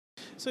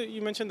So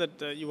you mentioned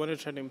that you wanted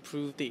to try to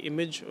improve the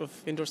image of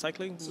indoor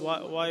cycling.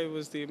 Why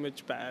was the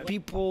image bad?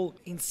 People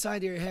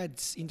inside their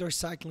heads, indoor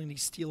cycling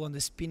is still on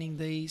the spinning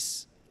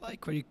days.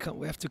 Like where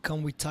we have to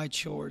come with tight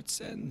shorts,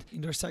 and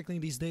indoor cycling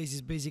these days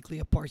is basically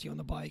a party on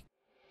a bike.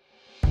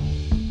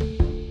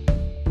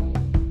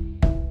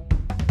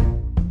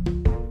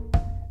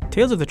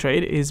 Tales of the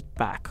Trade is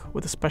back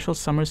with a special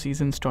summer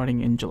season starting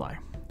in July.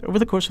 Over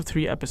the course of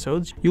 3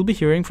 episodes, you'll be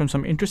hearing from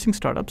some interesting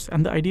startups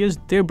and the ideas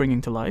they're bringing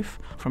to life,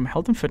 from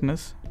health and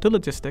fitness to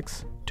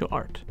logistics to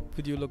art.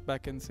 Would you look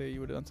back and say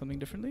you would have done something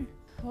differently?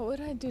 What would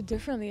I do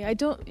differently?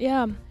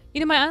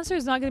 My answer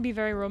is not going to be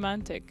very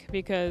romantic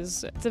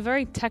because it's a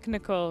very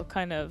technical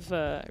kind of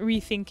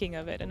rethinking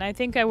of it. And I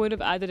think I would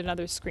have added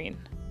another screen.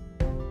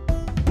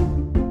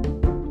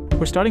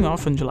 We're starting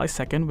off on July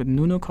 2nd with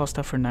Nuno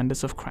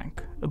Fernandes of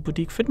Crank, a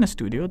boutique fitness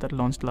studio that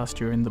launched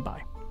last year in Dubai.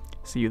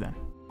 See you then.